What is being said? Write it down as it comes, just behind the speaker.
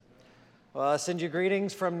Well, I send you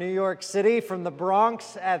greetings from New York City, from the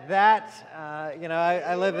Bronx at that.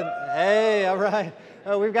 I live in, hey, all right.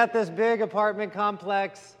 We've got this big apartment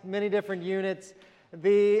complex, many different units.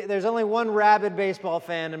 There's only one rabid baseball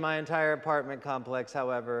fan in my entire apartment complex,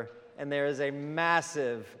 however, and there is a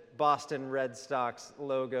massive Boston Red Sox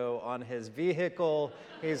logo on his vehicle.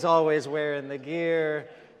 He's always wearing the gear.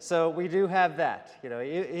 So we do have that.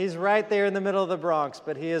 He's right there in the middle of the Bronx,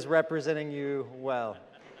 but he is representing you well.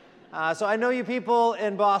 So I know you people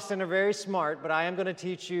in Boston are very smart, but I am going to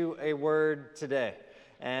teach you a word today.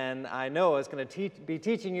 And I know I was going to be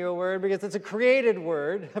teaching you a word because it's a created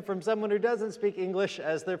word from someone who doesn't speak English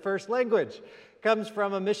as their first language. It comes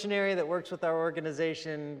from a missionary that works with our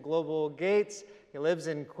organization, Global Gates. He lives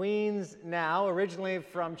in Queens now, originally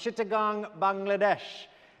from Chittagong, Bangladesh.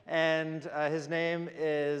 And his name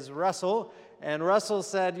is Russell. And Russell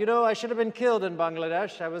said, I should have been killed in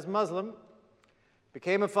Bangladesh. I was Muslim.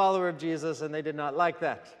 Became a follower of Jesus, and they did not like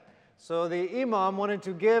that. So the imam wanted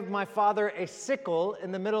to give my father a sickle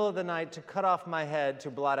in the middle of the night to cut off my head to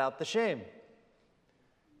blot out the shame.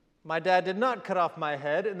 My dad did not cut off my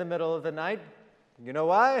head in the middle of the night. You know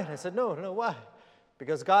why? And I said, no, why?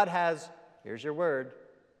 Because God has, here's your word,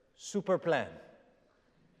 super plan.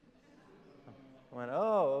 I went,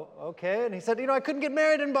 oh, okay. And he said, I couldn't get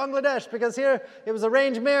married in Bangladesh because here it was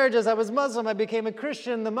arranged marriages. I was Muslim. I became a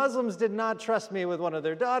Christian. The Muslims did not trust me with one of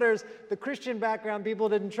their daughters. The Christian background people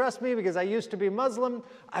didn't trust me because I used to be Muslim.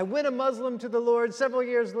 I went a Muslim to the Lord. Several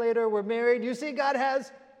years later, we're married. You see, God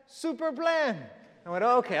has super plan. I went,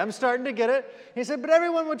 okay, I'm starting to get it. He said, but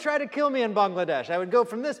everyone would try to kill me in Bangladesh. I would go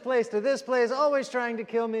from this place to this place, always trying to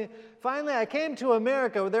kill me. Finally, I came to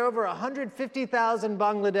America. There are over 150,000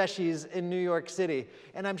 Bangladeshis in New York City.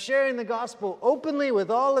 And I'm sharing the gospel openly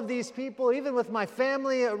with all of these people, even with my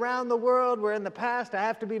family around the world, where in the past I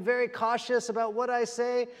have to be very cautious about what I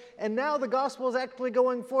say. And now the gospel is actually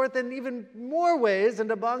going forth in even more ways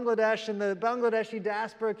into Bangladesh and the Bangladeshi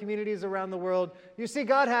diaspora communities around the world. You see,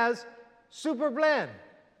 God has super plan.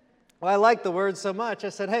 Well, I like the word so much, I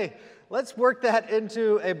said, hey, let's work that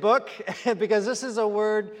into a book because this is a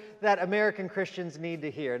word that American Christians need to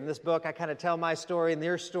hear. In this book, I kind of tell my story and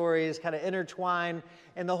their stories kind of intertwine.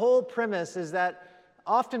 And the whole premise is that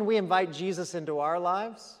often we invite Jesus into our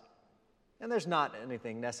lives, and there's not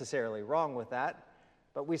anything necessarily wrong with that,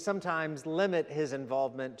 but we sometimes limit his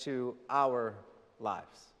involvement to our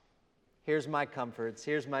lives. Here's my comforts,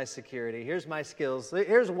 here's my security, here's my skills,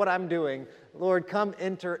 here's what I'm doing. Lord, come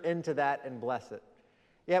enter into that and bless it.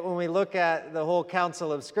 Yet when we look at the whole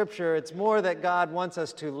counsel of Scripture, it's more that God wants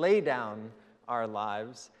us to lay down our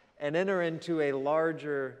lives and enter into a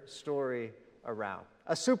larger story around.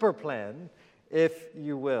 A super plan, if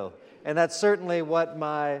you will. And that's certainly what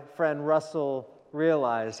my friend Russell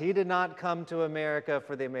realized. He did not come to America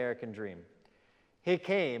for the American dream. He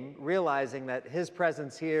came realizing that his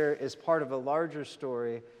presence here is part of a larger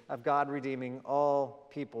story of God redeeming all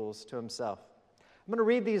peoples to himself. I'm going to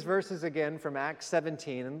read these verses again from Acts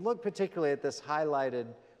 17 and look particularly at this highlighted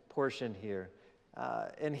portion here.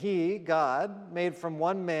 And he, God, made from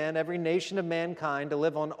one man every nation of mankind to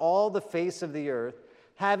live on all the face of the earth,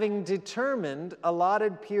 having determined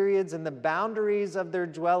allotted periods and the boundaries of their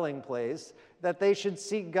dwelling place, that they should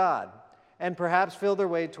seek God and perhaps feel their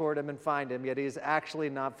way toward him and find him, yet he is actually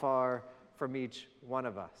not far from each one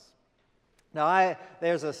of us. Now,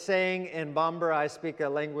 there's a saying in Bambara. I speak a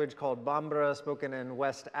language called Bambara, spoken in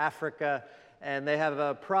West Africa, and they have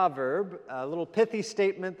a proverb, a little pithy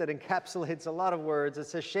statement that encapsulates a lot of words. It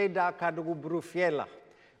says, "Sheda kadugu brufiela,"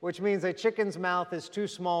 which means a chicken's mouth is too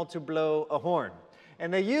small to blow a horn.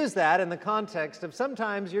 And they use that in the context of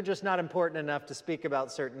sometimes you're just not important enough to speak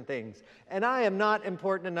about certain things. And I am not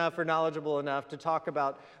important enough or knowledgeable enough to talk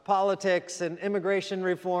about politics and immigration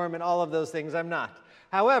reform and all of those things. I'm not.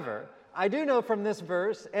 However, I do know from this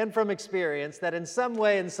verse and from experience that in some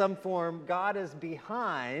way, in some form, God is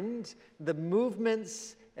behind the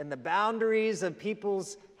movements and the boundaries of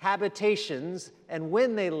people's habitations and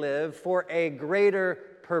when they live for a greater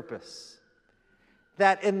purpose.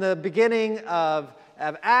 That in the beginning of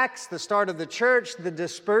Acts, the start of the church, the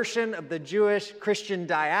dispersion of the Jewish Christian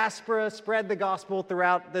diaspora spread the gospel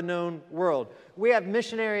throughout the known world. We have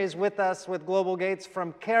missionaries with us with Global Gates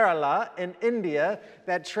from Kerala in India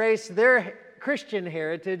that trace their Christian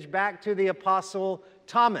heritage back to the Apostle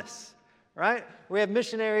Thomas, right? We have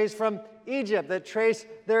missionaries from Egypt that trace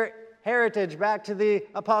their heritage back to the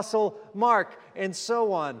Apostle Mark and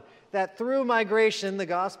so on. that through migration, the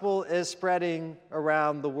gospel is spreading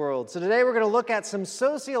around the world. So today we're going to look at some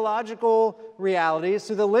sociological realities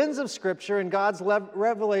through the lens of Scripture and God's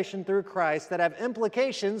revelation through Christ that have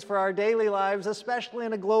implications for our daily lives, especially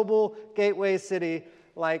in a global gateway city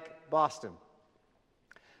like Boston.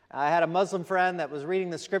 I had a Muslim friend that was reading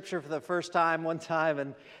the Scripture for the first time one time,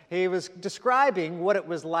 and he was describing what it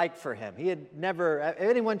was like for him. He had never,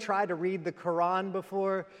 anyone tried to read the Quran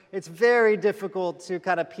before? It's very difficult to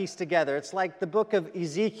kind of piece together. It's like the book of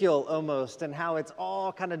Ezekiel almost, and how it's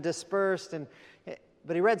all kind of dispersed.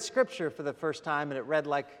 But he read Scripture for the first time, and it read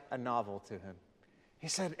like a novel to him. He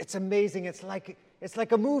said, it's amazing. It's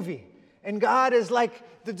like a movie, and God is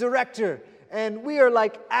like the director. And we are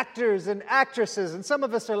like actors and actresses, and some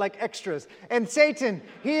of us are like extras. And Satan,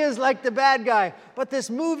 he is like the bad guy. But this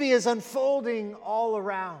movie is unfolding all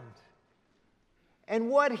around. And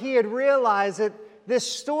what he had realized that this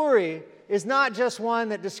story is not just one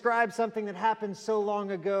that describes something that happened so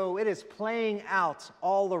long ago. It is playing out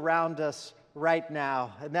all around us right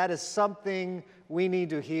now. And that is something we need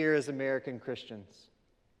to hear as American Christians.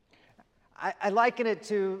 I liken it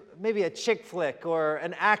to maybe a chick flick or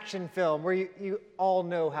an action film where you all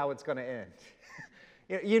know how it's going to end.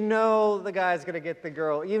 You know the guy's going to get the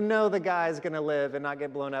girl. You know the guy's going to live and not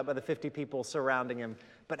get blown up by the 50 people surrounding him.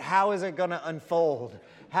 But how is it going to unfold?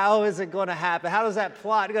 How is it going to happen? How does that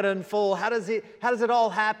plot going to unfold? How does it all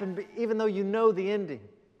happen even though you know the ending?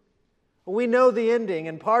 We know the ending,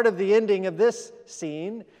 and part of the ending of this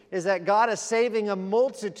scene is that God is saving a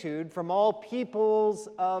multitude from all peoples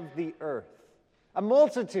of the earth. A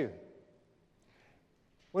multitude.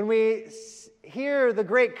 When we hear the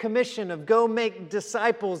Great Commission of go make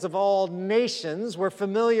disciples of all nations, we're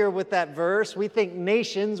familiar with that verse. We think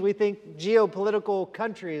nations, we think geopolitical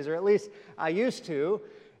countries, or at least I used to.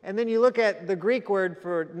 And then you look at the Greek word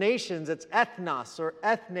for nations, it's ethnos or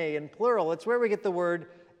ethne in plural. It's where we get the word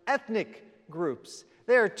ethnic groups.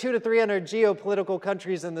 There are 200 to 300 geopolitical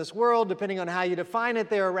countries in this world. Depending on how you define it,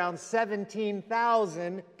 there are around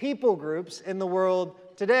 17,000 people groups in the world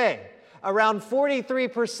today. Around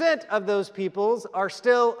 43% of those peoples are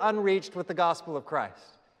still unreached with the gospel of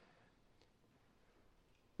Christ.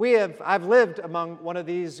 I've lived among one of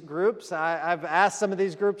these groups. I've asked some of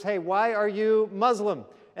these groups, hey, why are you Muslim?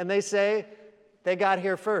 And they say, they got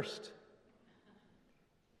here first.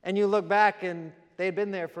 And you look back and they'd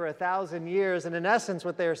been there for 1,000 years, and in essence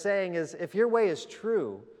what they're saying is, if your way is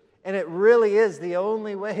true, and it really is the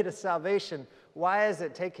only way to salvation, why has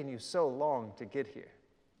it taken you so long to get here?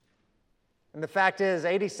 And the fact is,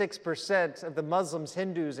 86% of the Muslims,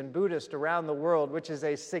 Hindus, and Buddhists around the world, which is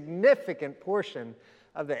a significant portion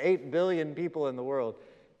of the 8 billion people in the world,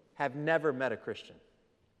 have never met a Christian.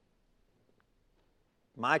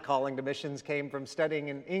 My calling to missions came from studying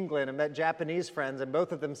in England and met Japanese friends, and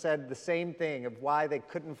both of them said the same thing of why they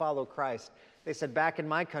couldn't follow Christ. They said, back in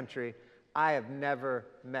my country, I have never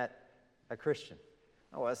met a Christian.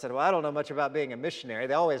 Oh, I said, well, I don't know much about being a missionary.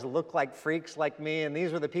 They always look like freaks like me, and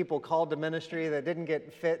these were the people called to ministry that didn't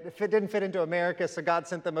fit into America, so God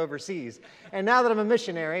sent them overseas. And now that I'm a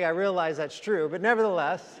missionary, I realize that's true, but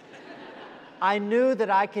nevertheless, I knew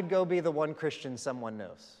that I could go be the one Christian someone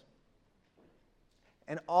knows.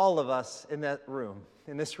 And all of us in this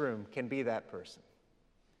room, can be that person.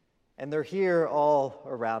 And they're here all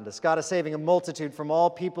around us. God is saving a multitude from all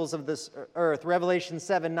peoples of this earth. Revelation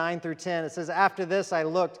 7:9-10, it says, after this I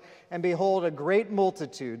looked, and behold, a great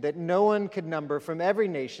multitude that no one could number from every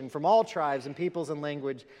nation, from all tribes and peoples and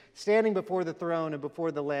language, standing before the throne and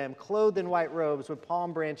before the Lamb, clothed in white robes with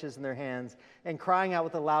palm branches in their hands, and crying out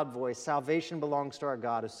with a loud voice, salvation belongs to our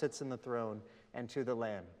God who sits in the throne and to the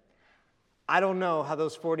Lamb. I don't know how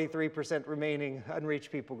those 43% remaining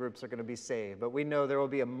unreached people groups are going to be saved, but we know there will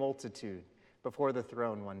be a multitude before the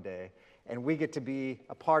throne one day, and we get to be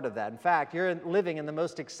a part of that. In fact, you're living in the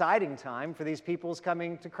most exciting time for these peoples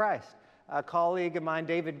coming to Christ. A colleague of mine,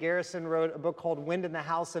 David Garrison, wrote a book called Wind in the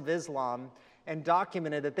House of Islam and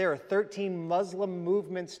documented that there are 13 Muslim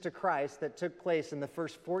movements to Christ that took place in the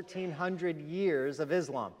first 1,400 years of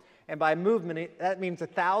Islam. And by movement, that means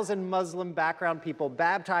 1,000 Muslim background people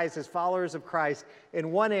baptized as followers of Christ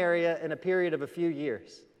in one area in a period of a few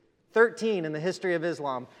years. 13 in the history of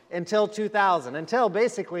Islam until 2000, until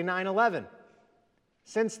basically 9/11.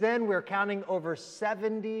 Since then, we're counting over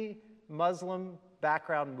 70 Muslim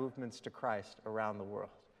background movements to Christ around the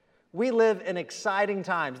world. We live in exciting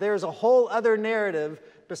times. There's a whole other narrative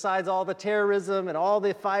besides all the terrorism and all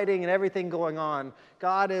the fighting and everything going on.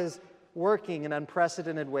 God is working in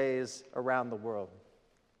unprecedented ways around the world.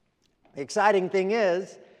 The exciting thing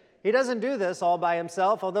is, He doesn't do this all by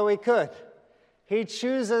Himself, although He could. He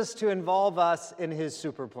chooses to involve us in His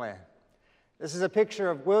super plan. This is a picture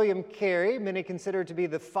of William Carey, many consider to be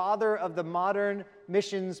the father of the modern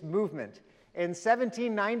missions movement. In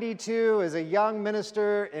 1792, as a young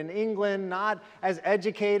minister in England, not as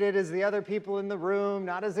educated as the other people in the room,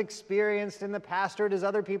 not as experienced in the pastorate as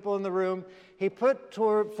other people in the room, he put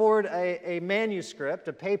forward a manuscript,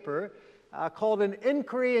 a paper, called An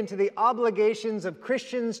Inquiry into the Obligations of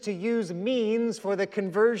Christians to Use Means for the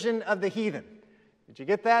Conversion of the Heathen. Did you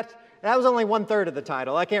get that? That was only 1/3 of the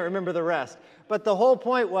title. I can't remember the rest. But the whole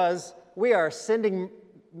point was, we are sending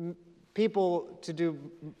people to do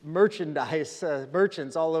merchandise,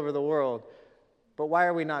 merchants all over the world. But why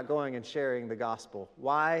are we not going and sharing the gospel?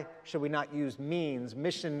 Why should we not use means,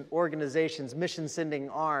 mission organizations, mission sending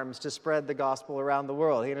arms to spread the gospel around the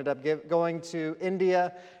world? He ended up going to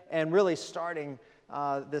India and really starting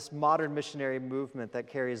this modern missionary movement that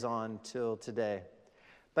carries on till today.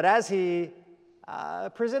 But as he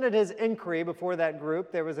presented his inquiry before that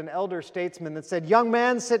group, there was an elder statesman that said, "Young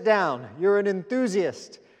man, sit down. You're an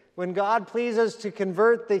enthusiast. When God pleases to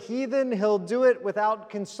convert the heathen, he'll do it without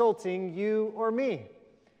consulting you or me."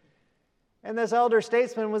 And this elder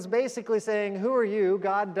statesman was basically saying, who are you?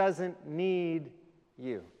 God doesn't need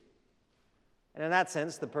you. And in that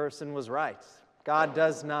sense, the person was right. God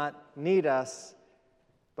does not need us,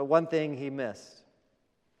 but one thing he missed: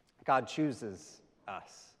 God chooses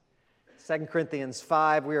us. 2 Corinthians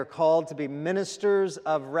 5, we are called to be ministers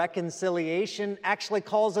of reconciliation, actually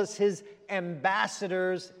calls us his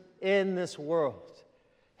ambassadors in this world,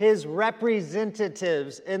 his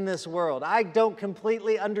representatives in this world. I don't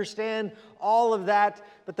completely understand all of that,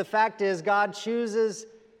 but the fact is God chooses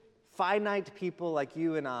finite people like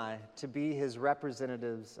you and I to be his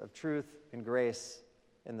representatives of truth and grace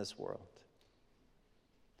in this world.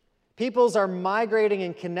 Peoples are migrating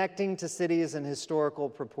and connecting to cities in historical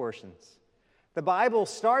proportions. The Bible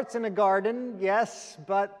starts in a garden, yes,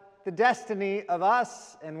 but the destiny of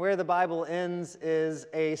us and where the Bible ends is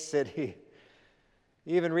a city.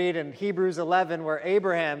 You even read in Hebrews 11 where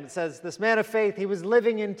Abraham says, this man of faith, he was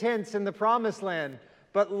living in tents in the promised land,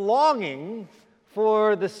 but longing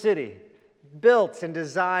for the city, built and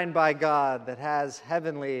designed by God that has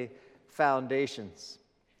heavenly foundations.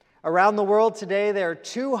 Around the world today, there are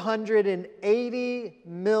 280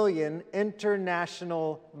 million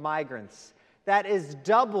international migrants. That is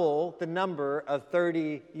double the number of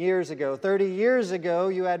 30 years ago. 30 years ago,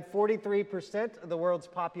 you had 43% of the world's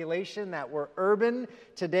population that were urban.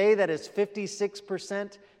 Today, that is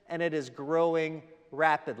 56%, and it is growing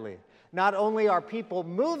rapidly. Not only are people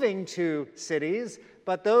moving to cities,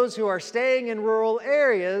 but those who are staying in rural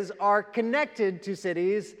areas are connected to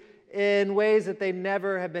cities in ways that they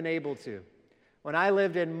never have been able to. When I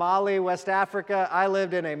lived in Mali, West Africa, I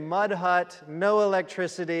lived in a mud hut, no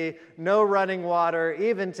electricity, no running water.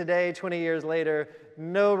 Even today, 20 years later,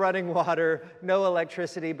 no running water, no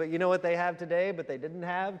electricity. But you know what they have today, but they didn't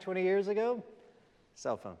have 20 years ago?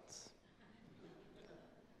 Cell phones.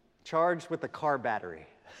 Charged with a car battery.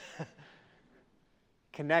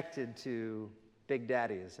 Connected to big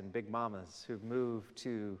daddies and big mamas who've moved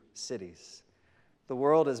to cities. The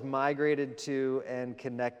world is migrated to and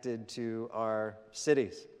connected to our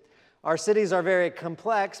cities. Our cities are very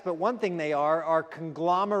complex, but one thing they are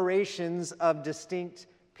conglomerations of distinct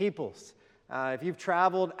peoples. If you've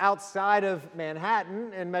traveled outside of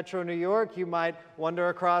Manhattan in Metro New York, you might wander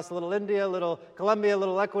across Little India, Little Colombia,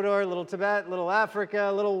 Little Ecuador, Little Tibet, Little Africa,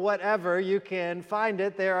 Little whatever. You can find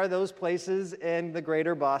it. There are those places in the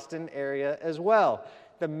greater Boston area as well.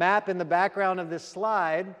 The map in the background of this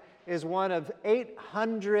slide is one of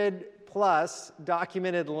 800 plus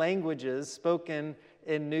documented languages spoken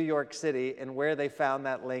in New York City and where they found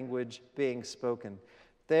that language being spoken.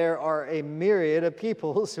 There are a myriad of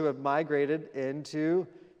peoples who have migrated into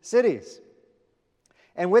cities.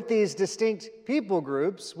 And with these distinct people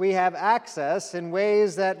groups, we have access in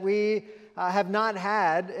ways that we have not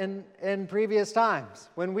had in previous times.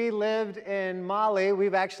 When we lived in Mali,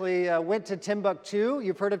 we've actually went to Timbuktu.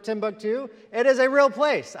 You've heard of Timbuktu? It is a real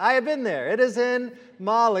place. I have been there. It is in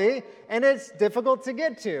Mali, and it's difficult to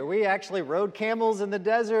get to. We actually rode camels in the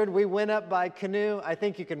desert. We went up by canoe. I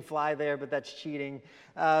think you can fly there, but that's cheating.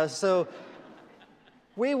 So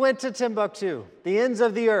we went to Timbuktu, the ends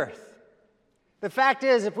of the earth. The fact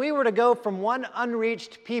is, if we were to go from one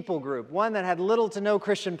unreached people group, one that had little to no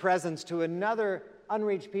Christian presence, to another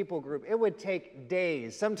unreached people group, it would take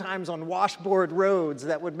days, sometimes on washboard roads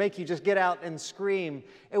that would make you just get out and scream.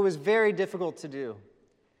 It was very difficult to do.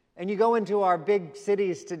 And you go into our big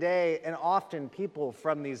cities today, and often people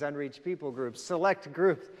from these unreached people groups, select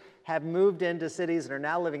groups, have moved into cities and are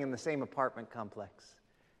now living in the same apartment complex.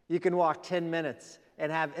 You can walk 10 minutes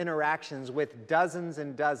and have interactions with dozens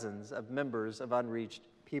and dozens of members of unreached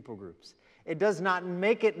people groups. It does not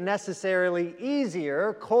make it necessarily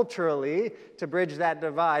easier culturally to bridge that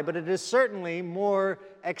divide, but it is certainly more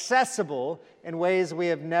accessible in ways we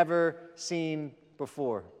have never seen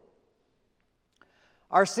before.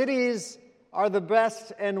 Our cities are the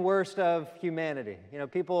best and worst of humanity. You know,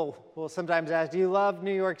 people will sometimes ask, do you love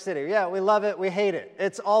New York City? Yeah, we love it, we hate it.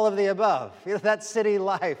 It's all of the above. You know, that's city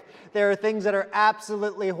life. There are things that are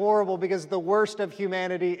absolutely horrible because the worst of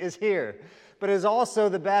humanity is here. But it is also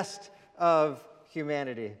the best of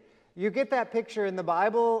humanity. You get that picture in the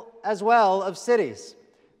Bible as well of cities.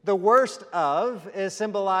 The worst of is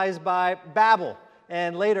symbolized by Babel,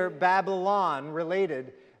 and later Babylon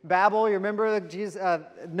related. Babel, you remember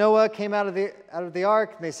Noah came out of the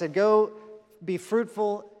ark, and they said, go be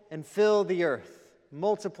fruitful and fill the earth.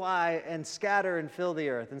 Multiply and scatter and fill the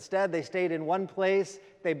earth. Instead, they stayed in one place.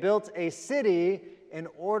 They built a city in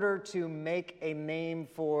order to make a name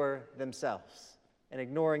for themselves and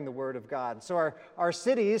ignoring the word of God. So our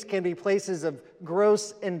cities can be places of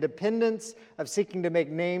gross independence, of seeking to make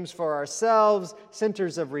names for ourselves,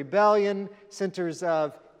 centers of rebellion, centers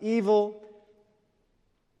of evil.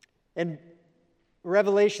 In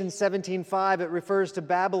Revelation 17:5, it refers to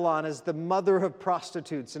Babylon as the mother of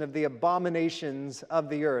prostitutes and of the abominations of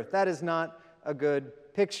the earth. That is not a good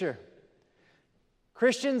picture.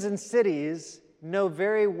 Christians in cities know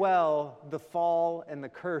very well the fall and the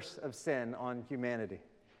curse of sin on humanity.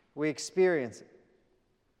 We experience it.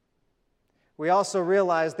 We also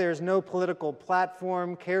realize there's no political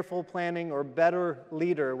platform, careful planning, or better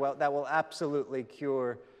leader that will absolutely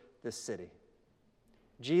cure this city.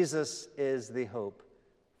 Jesus is the hope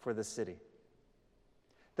for the city.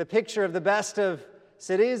 The picture of the best of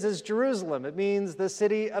cities is Jerusalem. It means the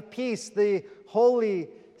city of peace, the holy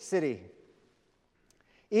city.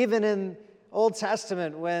 Even in Old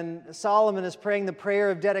Testament, when Solomon is praying the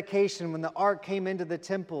prayer of dedication, when the ark came into the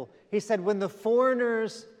temple, he said, when the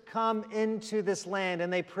foreigners come into this land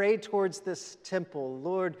and they pray towards this temple,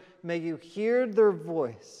 Lord, may you hear their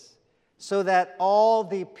voice, so that all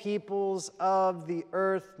the peoples of the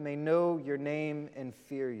earth may know your name and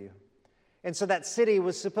fear you. And so that city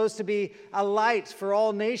was supposed to be a light for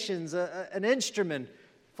all nations, an instrument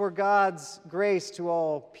for God's grace to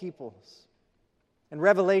all peoples. And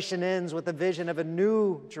Revelation ends with a vision of a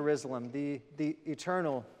new Jerusalem, the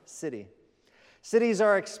eternal city. Cities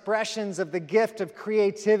are expressions of the gift of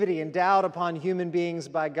creativity endowed upon human beings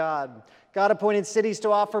by God. God appointed cities to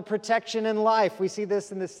offer protection and life. We see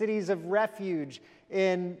this in the cities of refuge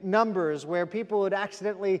in Numbers, where people who had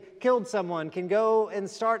accidentally killed someone can go and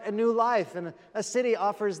start a new life, and a city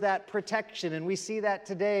offers that protection. And we see that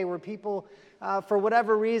today, where people, for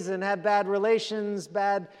whatever reason, have bad relations,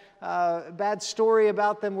 bad story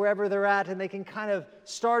about them wherever they're at, and they can kind of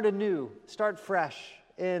start anew, start fresh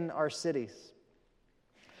in our cities.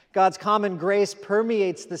 God's common grace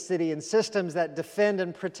permeates the city in systems that defend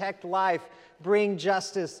and protect life, bring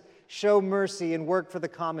justice, show mercy, and work for the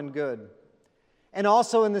common good. And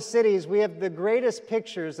also in the cities, we have the greatest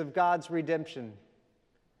pictures of God's redemption.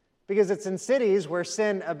 Because it's in cities where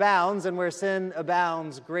sin abounds, and where sin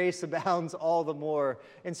abounds, grace abounds all the more.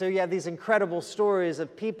 And so you have these incredible stories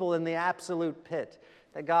of people in the absolute pit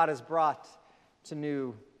that God has brought to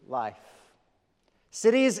new life.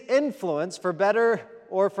 Cities influence, for better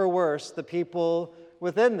or for worse, the people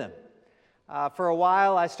within them. For a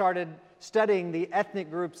while, I started studying the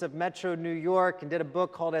ethnic groups of Metro New York and did a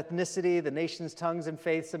book called Ethnicity, The Nations, Tongues, and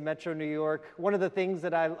Faiths of Metro New York. One of the things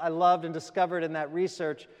that I loved and discovered in that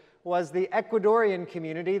research was the Ecuadorian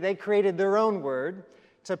community. They created their own word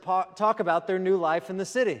to talk about their new life in the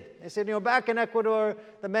city. They said, back in Ecuador,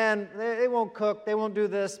 the man, they won't cook, they won't do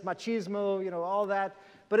this, machismo, all that.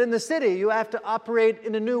 But in the city, you have to operate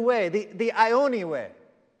in a new way, the Ione way.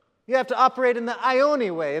 You have to operate in the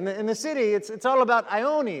Ione way. In the city, it's all about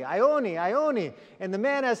Ione. And the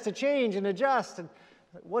man has to change and adjust. And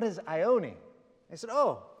what is Ione? They said,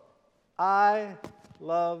 I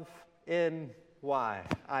love in Y.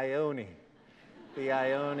 Ione. The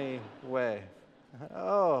Ione way.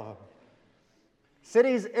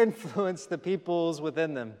 Cities influence the peoples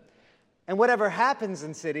within them. And whatever happens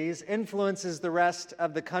in cities influences the rest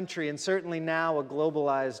of the country, and certainly now a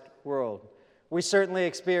globalized world. We certainly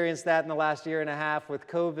experienced that in the last year and a half with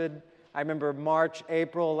COVID. I remember March,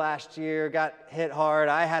 April last year got hit hard.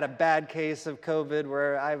 I had a bad case of COVID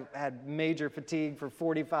where I had major fatigue for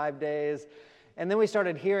 45 days. And then we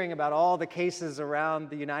started hearing about all the cases around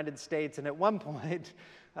the United States. And at one point,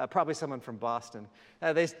 probably someone from Boston.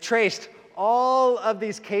 They traced all of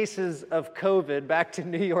these cases of COVID back to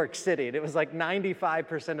New York City. And it was like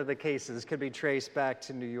 95% of the cases could be traced back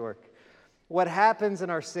to New York. What happens in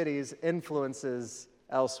our cities influences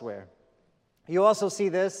elsewhere. You also see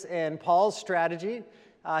this in Paul's strategy.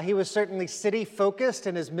 He was certainly city-focused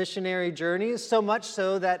in his missionary journeys, so much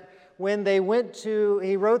so that when he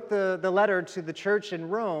wrote the letter to the church in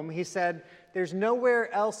Rome, he said, "There's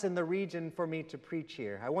nowhere else in the region for me to preach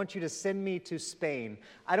here. I want you to send me to Spain.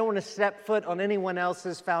 I don't want to step foot on anyone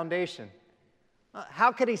else's foundation."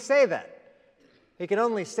 How could he say that? He could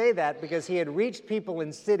only say that because he had reached people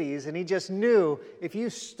in cities, and he just knew if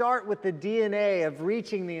you start with the DNA of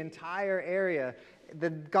reaching the entire area,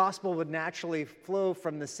 the gospel would naturally flow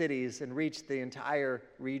from the cities and reach the entire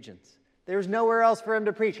regions. There's nowhere else for him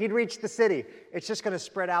to preach. He'd reached the city. It's just going to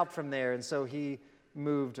spread out from there, and so he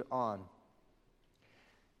moved on.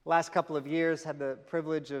 Last couple of years, had the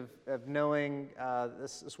privilege of knowing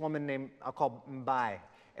this woman named, I'll call Mbai.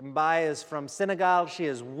 Mbai is from Senegal. She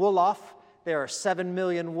is Wolof. There are 7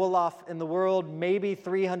 million Wolof in the world. Maybe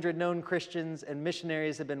 300 known Christians and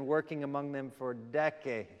missionaries have been working among them for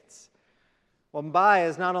decades. Well, Mbai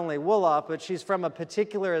is not only Wolof, but she's from a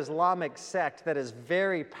particular Islamic sect that is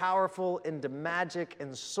very powerful into magic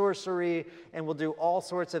and sorcery and will do all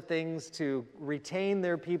sorts of things to retain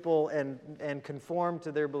their people and conform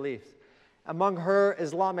to their beliefs. Among her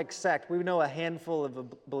Islamic sect, we know a handful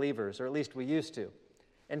of believers, or at least we used to,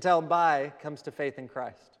 until Mbai comes to faith in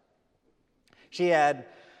Christ. She had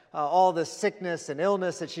all the sickness and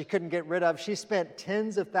illness that she couldn't get rid of. She spent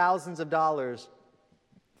tens of thousands of dollars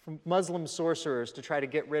from Muslim sorcerers to try to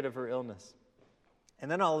get rid of her illness. And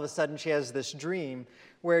then all of a sudden she has this dream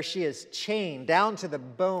where she is chained down to the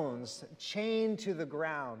bones, chained to the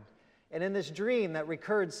ground. And in this dream that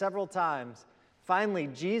recurred several times, finally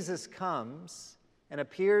Jesus comes and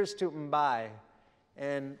appears to Mbai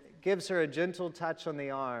and gives her a gentle touch on the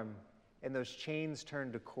arm, and those chains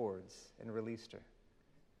turned to cords and released her.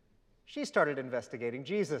 She started investigating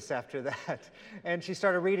Jesus after that, and she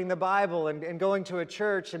started reading the Bible and going to a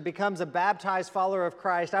church and becomes a baptized follower of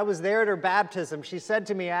Christ. I was there at her baptism. She said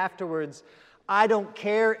to me afterwards, "I don't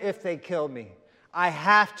care if they kill me. I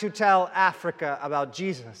have to tell Africa about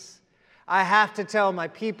Jesus. I have to tell my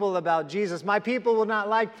people about Jesus. My people will not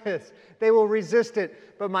like this. They will resist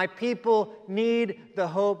it, but my people need the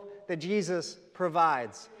hope that Jesus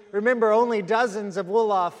provides." Remember, only dozens of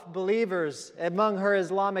Wolof believers among her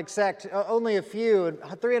Islamic sect, only a few,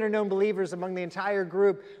 300 known believers among the entire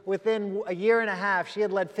group. Within a year and a half, she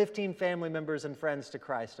had led 15 family members and friends to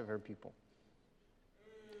Christ of her people.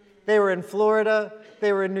 They were in Florida,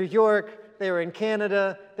 they were in New York, they were in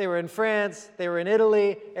Canada, they were in France, they were in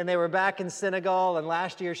Italy, and they were back in Senegal, and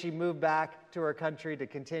last year she moved back to her country to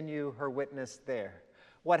continue her witness there.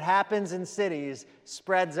 What happens in cities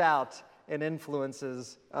spreads out and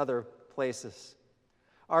influences other places.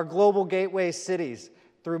 Our global gateway cities,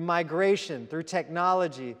 through migration, through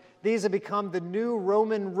technology, these have become the new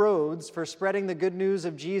Roman roads for spreading the good news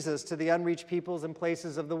of Jesus to the unreached peoples and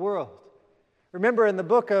places of the world. Remember, in the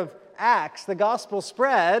book of Acts, the gospel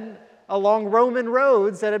spread along Roman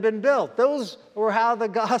roads that had been built. Those were how the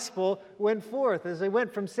gospel went forth, as they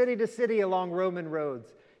went from city to city along Roman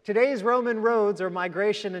roads. Today's Roman roads are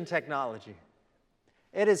migration and technology.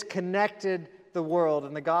 It has connected the world,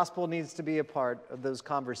 and the gospel needs to be a part of those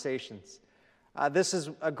conversations. This is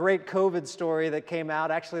a great COVID story that came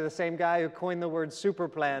out. Actually, the same guy who coined the word super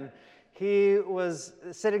plan. He was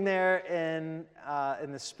sitting there in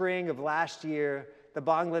the spring of last year. The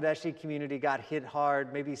Bangladeshi community got hit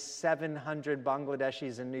hard. Maybe 700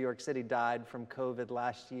 Bangladeshis in New York City died from COVID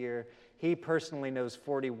last year. He personally knows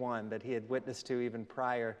 41 that he had witnessed to even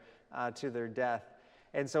prior to their death.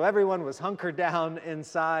 And so everyone was hunkered down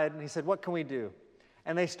inside, and he said, "What can we do?"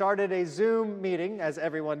 And they started a Zoom meeting, as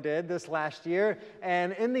everyone did this last year.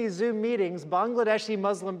 And in these Zoom meetings, Bangladeshi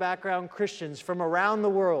Muslim background Christians from around the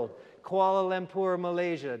world, Kuala Lumpur,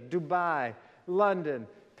 Malaysia, Dubai, London,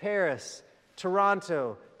 Paris,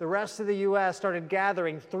 Toronto, the rest of the U.S. started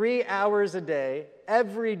gathering 3 hours a day,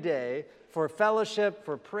 every day, for fellowship,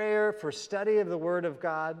 for prayer, for study of the Word of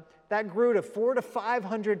God. That grew to 400 to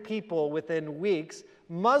 500 people within weeks.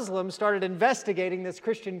 Muslims started investigating this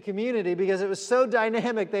Christian community because it was so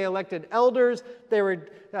dynamic. They elected elders. They were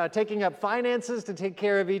taking up finances to take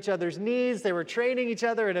care of each other's needs. They were training each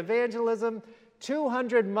other in evangelism.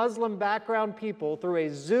 200 Muslim background people through a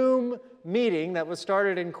Zoom meeting that was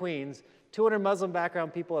started in Queens. 200 Muslim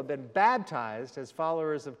background people have been baptized as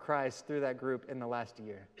followers of Christ through that group in the last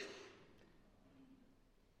year.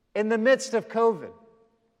 In the midst of COVID,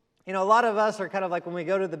 You know, a lot of us are kind of like when we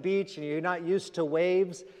go to the beach and you're not used to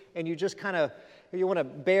waves and you just kind of, you want to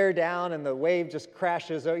bear down and the wave just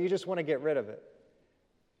crashes, or you just want to get rid of it.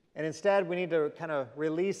 And instead, we need to kind of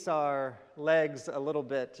release our legs a little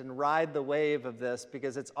bit and ride the wave of this,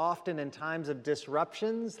 because it's often in times of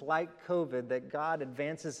disruptions like COVID that God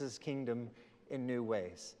advances his kingdom in new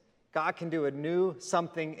ways. God can do a new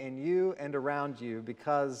something in you and around you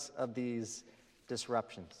because of these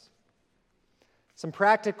disruptions. Some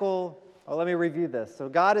practical, let me review this. So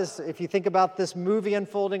God is, if you think about this movie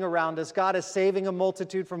unfolding around us, God is saving a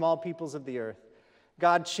multitude from all peoples of the earth.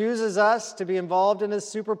 God chooses us to be involved in his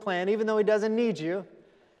super plan, even though he doesn't need you.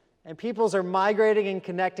 And peoples are migrating and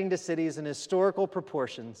connecting to cities in historical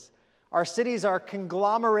proportions. Our cities are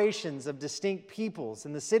conglomerations of distinct peoples,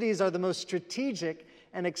 and the cities are the most strategic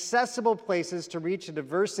and accessible places to reach a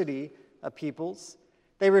diversity of peoples.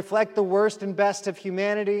 They reflect the worst and best of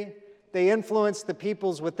humanity. They influence the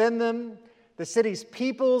peoples within them. The city's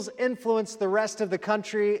peoples influence the rest of the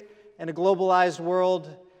country and a globalized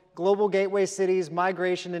world. Global gateway cities,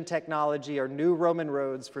 migration, and technology are new Roman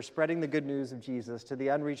roads for spreading the good news of Jesus to the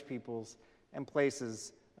unreached peoples and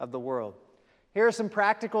places of the world. Here are some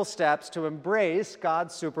practical steps to embrace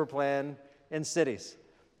God's super plan in cities.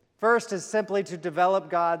 First is simply to develop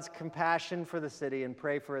God's compassion for the city and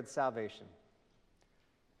pray for its salvation.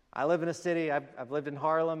 I live in a city, I've lived in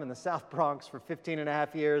Harlem in the South Bronx for 15 and a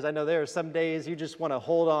half years. I know there are some days you just want to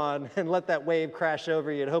hold on and let that wave crash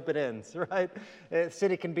over you and hope it ends, right? The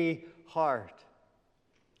city can be hard.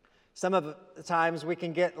 Some of the times we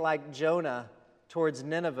can get like Jonah towards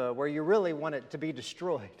Nineveh, where you really want it to be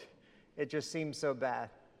destroyed. It just seems so bad.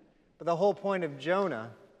 But the whole point of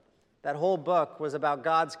Jonah, that whole book, was about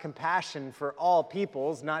God's compassion for all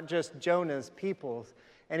peoples, not just Jonah's peoples.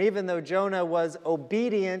 And even though Jonah was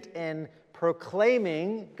obedient in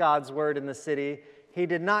proclaiming God's word in the city, he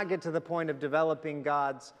did not get to the point of developing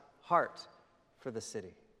God's heart for the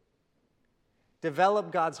city.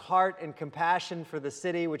 Develop God's heart and compassion for the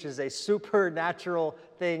city, which is a supernatural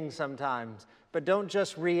thing sometimes. But don't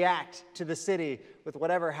just react to the city with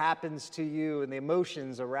whatever happens to you and the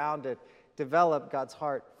emotions around it. Develop God's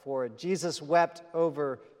heart for it. Jesus wept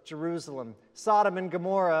over Jerusalem. Sodom and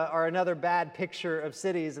Gomorrah are another bad picture of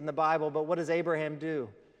cities in the Bible, but what does Abraham do?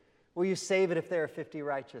 Will you save it if there are 50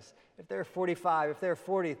 righteous? If there are 45, if there are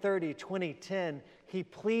 40, 30, 20, 10? He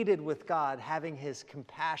pleaded with God, having his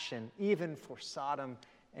compassion even for Sodom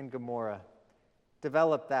and Gomorrah.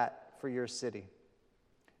 Develop that for your city.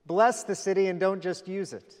 Bless the city and don't just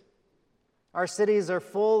use it. Our cities are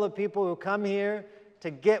full of people who come here to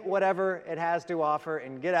get whatever it has to offer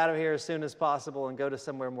and get out of here as soon as possible and go to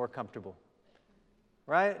somewhere more comfortable,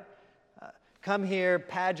 right? Come here,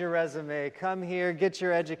 pad your resume, come here, get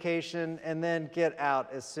your education, and then get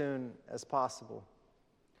out as soon as possible.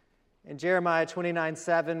 In Jeremiah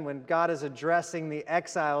 29:7, when God is addressing the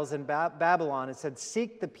exiles in Babylon, it said,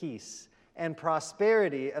 "Seek the peace and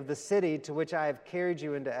prosperity of the city to which I have carried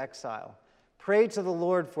you into exile. Pray to the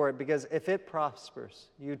Lord for it, because if it prospers,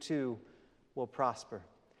 you too will prosper."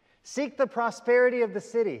 Seek the prosperity of the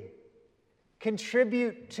city.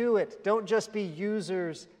 Contribute to it. Don't just be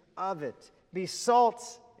users of it. Be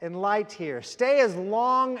salt and light here. Stay as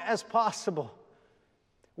long as possible.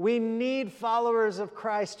 We need followers of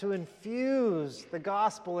Christ to infuse the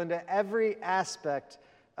gospel into every aspect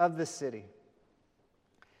of the city.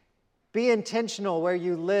 Be intentional where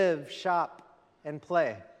you live, shop, and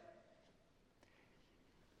play.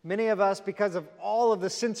 Many of us, because of all of the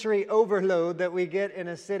sensory overload that we get in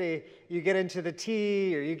a city, you get into the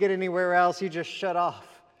T or you get anywhere else, you just shut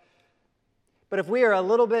off. But if we are a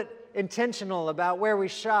little bit intentional about where we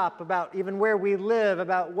shop, about even where we live,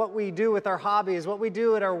 about what we do with our hobbies, what we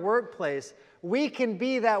do at our workplace, we can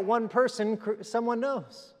be that one person someone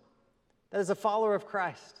knows that is a follower of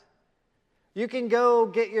Christ. You can go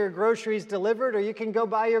get your groceries delivered, or you can go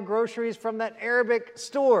buy your groceries from that Arabic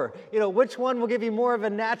store. Which one will give you more of a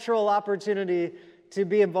natural opportunity to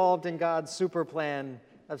be involved in God's super plan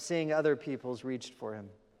of seeing other peoples reached for him?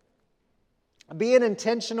 Be an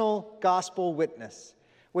intentional gospel witness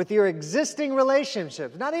with your existing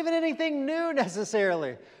relationships, not even anything new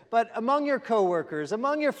necessarily, but among your coworkers,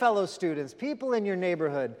 among your fellow students, people in your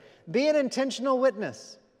neighborhood. Be an intentional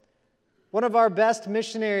witness. One of our best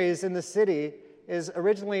missionaries in the city is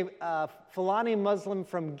originally a Fulani Muslim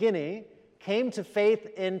from Guinea, came to faith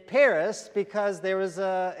in Paris because there was,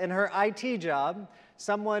 in her IT job,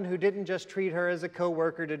 someone who didn't just treat her as a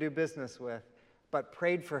coworker to do business with, but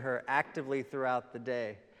prayed for her actively throughout the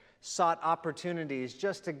day. sought opportunities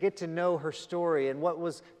just to get to know her story and what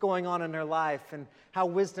was going on in her life and how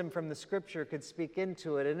wisdom from the Scripture could speak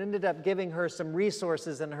into it, and ended up giving her some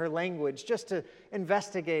resources in her language just to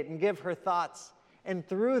investigate and give her thoughts. And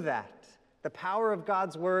through that, the power of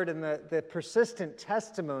God's Word and the persistent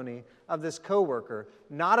testimony of this coworker,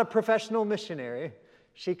 not a professional missionary,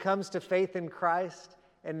 she comes to faith in Christ,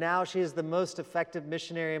 and now she is the most effective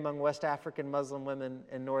missionary among West African Muslim women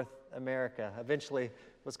in North America. Eventually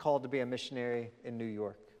was called to be a missionary in New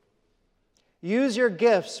York. Use your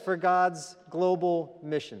gifts for God's global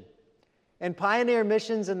mission. In pioneer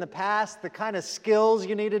missions in the past, the kind of skills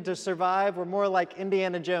you needed to survive were more like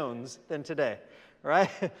Indiana Jones than today,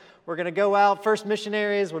 right? We're going to go out. First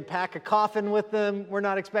missionaries would pack a coffin with them. We're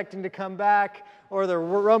not expecting to come back. Or they're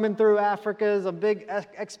roaming through Africa as a big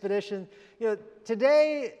expedition.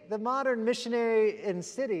 Today, the modern missionary in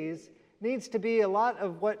cities needs to be a lot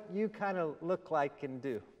of what you kind of look like and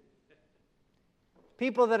do.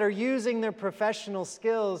 People that are using their professional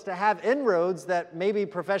skills to have inroads that maybe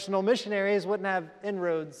professional missionaries wouldn't have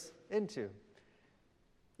inroads into.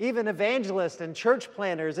 Even evangelists and church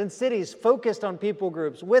planners in cities focused on people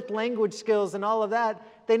groups with language skills and all of that,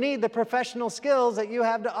 they need the professional skills that you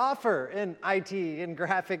have to offer in IT and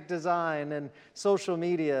graphic design and social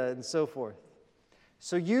media and so forth.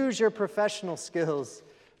 So use your professional skills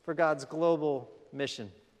for God's global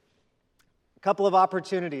mission. A couple of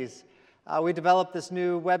opportunities. We developed this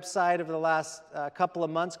new website over the last couple of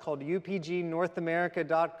months called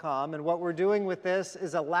upgnorthamerica.com, and what we're doing with this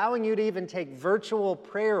is allowing you to even take virtual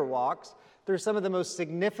prayer walks through some of the most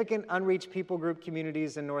significant unreached people group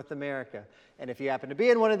communities in North America. And if you happen to be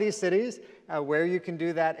in one of these cities, where you can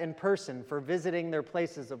do that in person for visiting their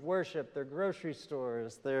places of worship, their grocery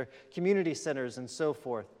stores, their community centers, and so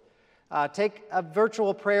forth. Take a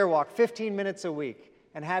virtual prayer walk, 15 minutes a week,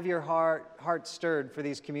 and have your heart stirred for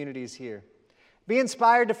these communities here. Be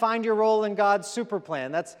inspired to find your role in God's super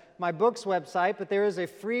plan. That's my book's website, but there is a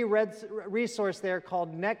free resource there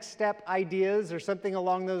called Next Step Ideas or something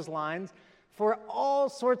along those lines for all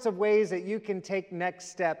sorts of ways that you can take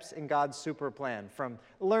next steps in God's super plan, from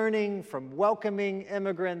learning, from welcoming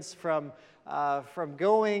immigrants, from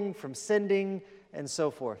going, from sending, and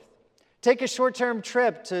so forth. Take a short-term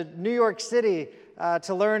trip to New York City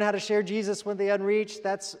to learn how to share Jesus with the unreached.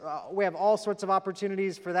 We have all sorts of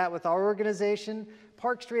opportunities for that with our organization.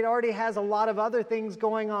 Park Street already has a lot of other things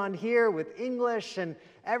going on here with English and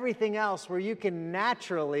everything else where you can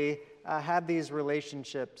naturally have these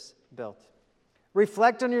relationships built.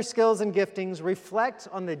 Reflect on your skills and giftings. Reflect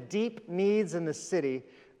on the deep needs in the city.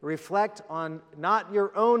 Reflect on not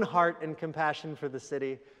your own heart and compassion for the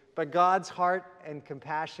city, but God's heart and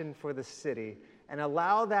compassion for the city, and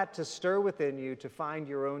allow that to stir within you to find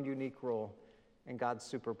your own unique role in God's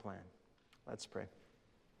super plan. Let's pray.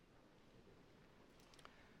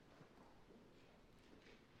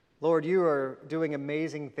 Lord, you are doing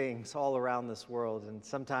amazing things all around this world, and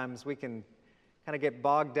sometimes we can kind of get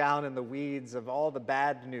bogged down in the weeds of all the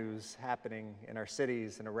bad news happening in our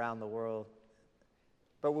cities and around the world.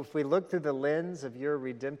 But if we look through the lens of your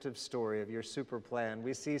redemptive story, of your super plan,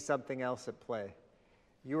 we see something else at play.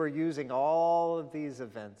 You are using all of these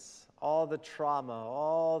events, all the trauma,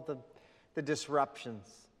 all the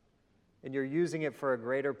disruptions, and you're using it for a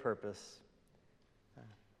greater purpose,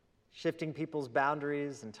 shifting people's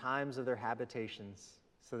boundaries and times of their habitations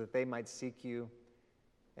so that they might seek you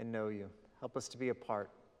and know you. Help us to be a part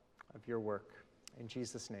of your work. In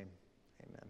Jesus' name, amen.